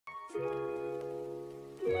Alright,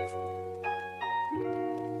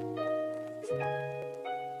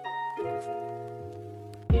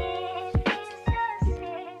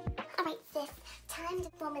 sis, time to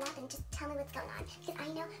woman up and just tell me what's going on. Because I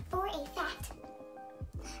know for a fact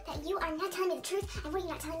that you are not telling me the truth. And what are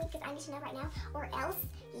you not telling me? Because I need to know right now. Or else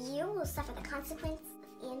you will suffer the consequence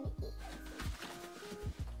of ME.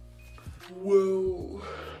 Well,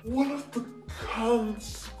 one of the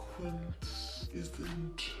consequences is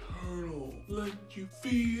internal. Like you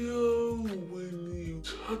feel when you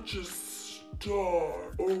touch a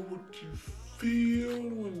star, or what you feel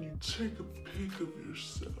when you take a pic of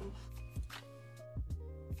yourself.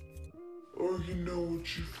 Or you know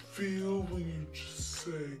what you feel when you just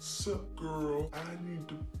say, "Sup girl, I need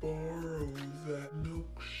to borrow that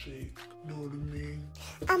milkshake." Know what I mean?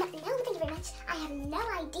 No, thank you very much. I have no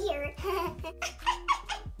idea.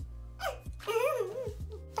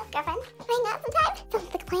 Girlfriend, hang out sometime. Sounds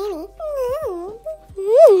like planning.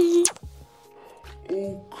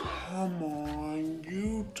 Oh, come on.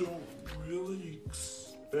 You don't really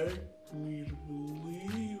expect me to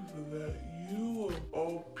believe that you, of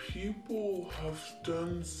all people, have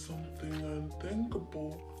done something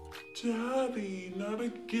unthinkable. Daddy, not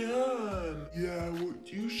again. Yeah,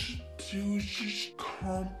 what you should do is just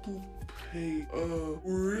contemplate,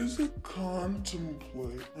 or is it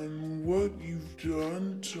contemplate on what you've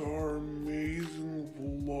done to our amazing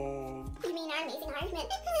vlog. You mean our amazing argument?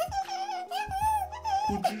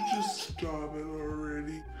 Would you just stop it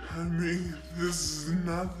already? I mean, this is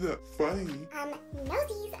not that funny.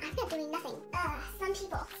 Nosies, I'm not doing nothing. Some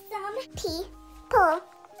people, I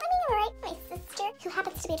mean, alright, my sister, who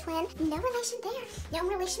happens to be a twin, no relation there,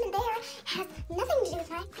 has nothing to do with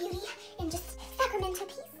my beauty and just Sacramento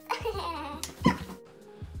peace.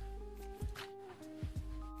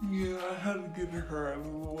 Yeah, I had to get her out of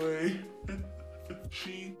the way.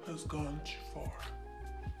 She has gone too far.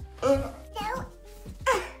 No,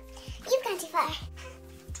 you've gone too far.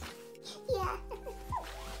 Yeah.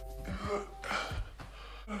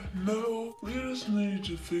 No, we just need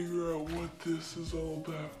to figure out what this is all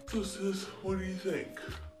about. So sis, what do you think?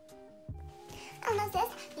 I don't know, sis.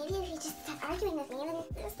 Maybe if you just stop arguing with me, then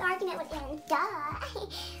this argument would end. Duh.